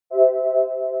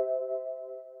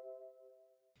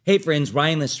Hey friends,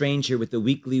 Ryan LeStrange here with the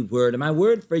weekly word. And my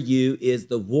word for you is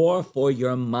the war for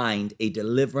your mind, a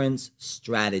deliverance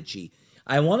strategy.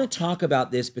 I want to talk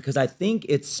about this because I think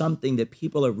it's something that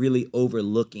people are really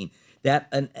overlooking. That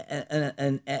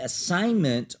an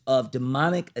assignment of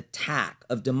demonic attack,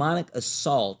 of demonic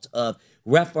assault, of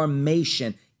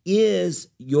reformation is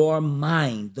your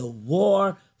mind, the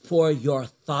war for your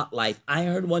thought life. I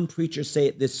heard one preacher say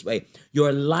it this way: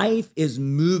 your life is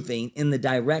moving in the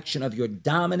direction of your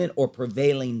dominant or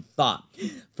prevailing thought.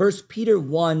 First Peter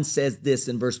 1 says this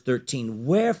in verse 13: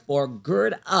 wherefore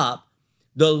gird up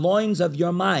the loins of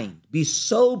your mind, be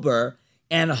sober,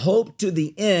 and hope to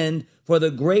the end for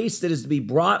the grace that is to be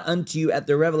brought unto you at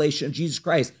the revelation of Jesus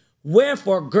Christ.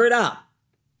 Wherefore gird up,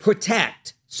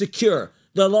 protect, secure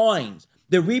the loins,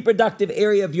 the reproductive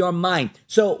area of your mind.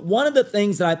 So one of the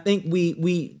things that I think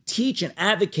we teach and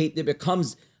advocate that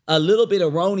becomes a little bit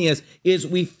erroneous is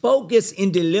we focus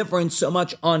in deliverance so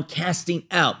much on casting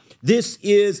out. This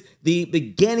is the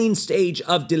beginning stage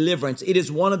of deliverance. It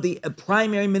is one of the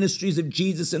primary ministries of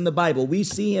Jesus in the Bible. We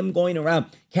see him going around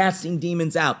casting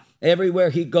demons out. Everywhere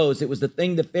he goes, it was the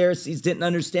thing the Pharisees didn't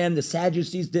understand, the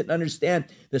Sadducees didn't understand,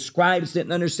 the scribes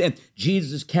didn't understand.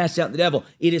 Jesus cast out the devil.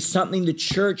 It is something the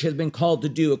church has been called to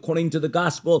do. According to the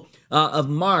Gospel of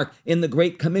Mark in the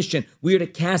Great Commission, we are to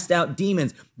cast out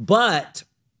demons. But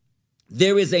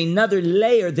there is another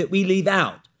layer that we leave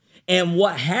out. And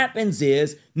what happens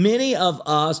is many of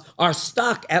us are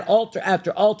stuck at altar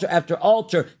after altar after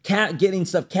altar, getting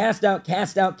stuff cast out,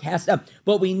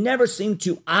 but we never seem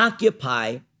to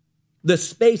occupy the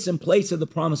space and place of the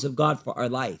promise of God for our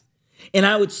life. And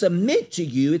I would submit to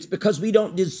you, it's because we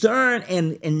don't discern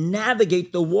and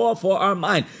navigate the war for our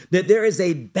mind, that there is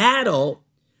a battle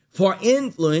for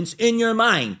influence in your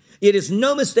mind. It is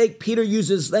no mistake Peter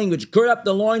uses language: gird up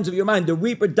the loins of your mind, the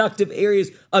reproductive areas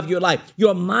of your life.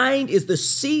 Your mind is the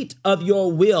seat of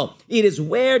your will. It is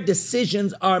where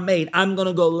decisions are made. I'm going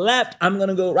to go left, I'm going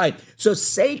to go right. So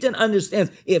Satan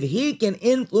understands if he can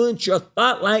influence your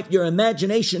thought life, your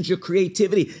imaginations, your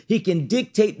creativity, he can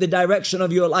dictate the direction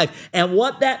of your life. And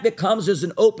what that becomes is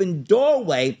an open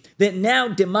doorway that now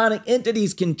demonic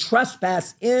entities can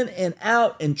trespass in and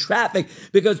out in traffic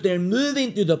because they're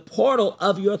moving through the portal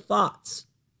of your thoughts.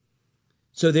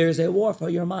 So there's a war for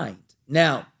your mind.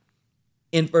 Now,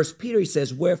 in First Peter, he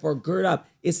says, wherefore gird up.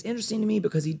 It's interesting to me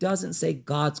because he doesn't say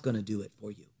God's going to do it for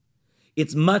you.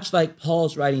 It's much like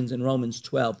Paul's writings in Romans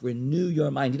 12, renew your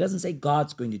mind. He doesn't say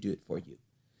God's going to do it for you.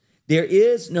 There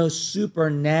is no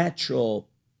supernatural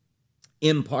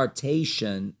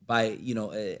impartation by,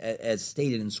 as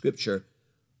stated in Scripture,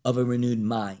 of a renewed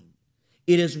mind.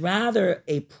 It is rather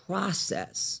a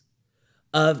process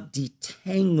of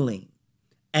detangling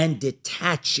and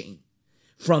detaching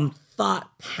from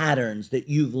thought patterns that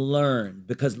you've learned,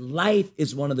 because life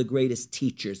is one of the greatest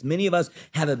teachers. Many of us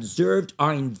have observed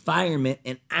our environment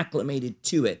and acclimated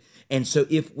to it. And so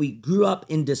if we grew up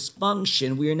in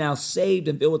dysfunction, we are now saved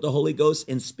and filled with the Holy Ghost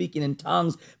and speaking in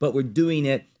tongues, but we're doing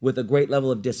it with a great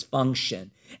level of dysfunction.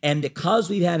 And because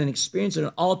we've had an experience at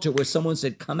an altar where someone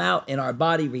said, come out, and our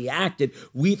body reacted,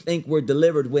 we think we're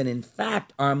delivered, when in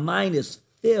fact our mind is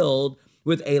filled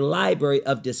with a library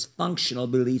of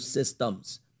dysfunctional belief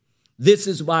systems. This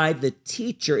is why the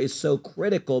teacher is so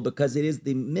critical, because it is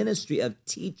the ministry of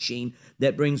teaching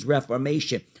that brings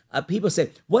reformation. People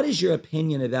say, what is your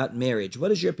opinion about marriage? What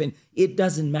is your opinion? It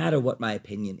doesn't matter what my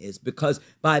opinion is, because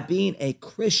by being a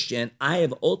Christian, I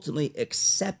have ultimately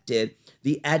accepted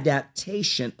the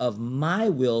adaptation of my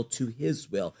will to his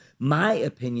will, my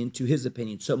opinion to his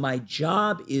opinion. So my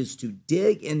job is to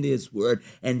dig into his word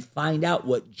and find out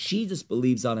what Jesus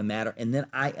believes on a matter, and then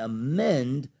I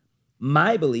amend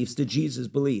my beliefs to Jesus'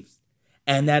 beliefs.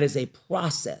 And that is a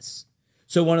process.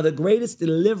 So one of the greatest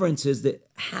deliverances that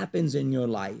happens in your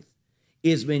life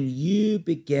is when you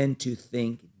begin to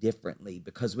think differently,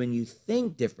 because when you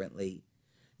think differently,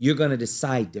 you're going to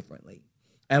decide differently.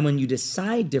 And when you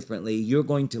decide differently, you're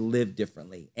going to live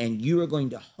differently, and you are going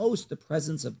to host the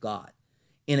presence of God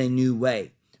in a new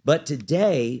way. But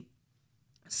today,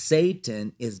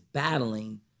 Satan is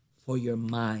battling for your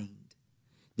mind.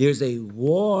 There's a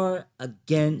war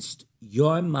against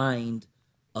your mind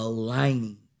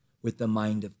aligning with the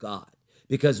mind of God.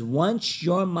 Because once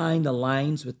your mind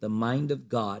aligns with the mind of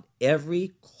God,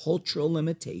 every cultural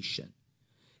limitation,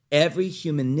 every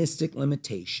humanistic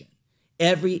limitation,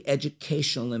 every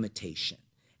educational limitation,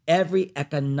 every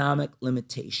economic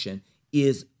limitation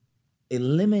is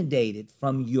eliminated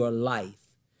from your life,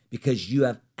 because you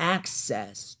have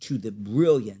access to the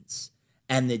brilliance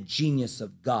and the genius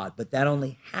of God. But that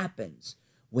only happens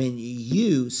when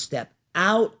you step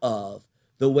out of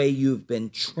the way you've been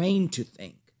trained to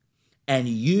think, and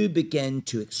you begin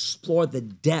to explore the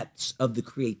depths of the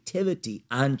creativity,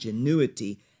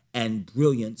 ingenuity, and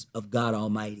brilliance of God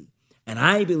Almighty. And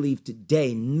I believe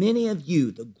today, many of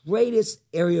you, the greatest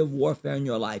area of warfare in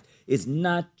your life is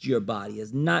not your body,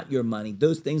 is not your money.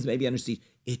 Those things may be under siege.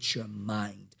 It's your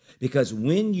mind. Because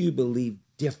when you believe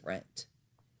different,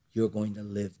 you're going to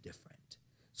live different.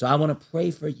 So I want to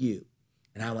pray for you,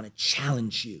 and I want to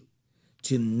challenge you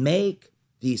to make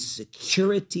the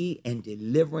security and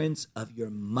deliverance of your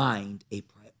mind a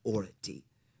priority.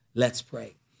 Let's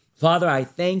pray. Father, I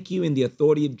thank you in the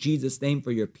authority of Jesus' name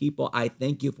for your people. I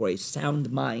thank you for a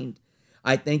sound mind.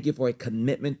 I thank you for a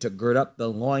commitment to gird up the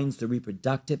loins, the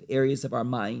reproductive areas of our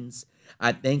minds.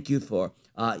 I thank you for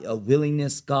a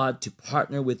willingness, God, to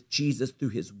partner with Jesus through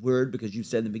his word, because you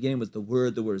said in the beginning was the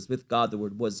word was with God, the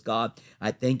word was God.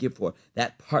 I thank you for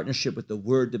that partnership with the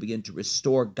word to begin to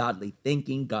restore godly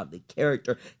thinking, godly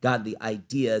character, godly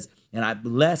ideas. And I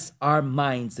bless our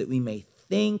minds that we may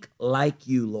think like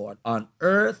you, Lord, on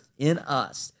earth in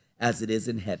us as it is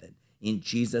in heaven. In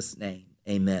Jesus' name,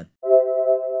 amen.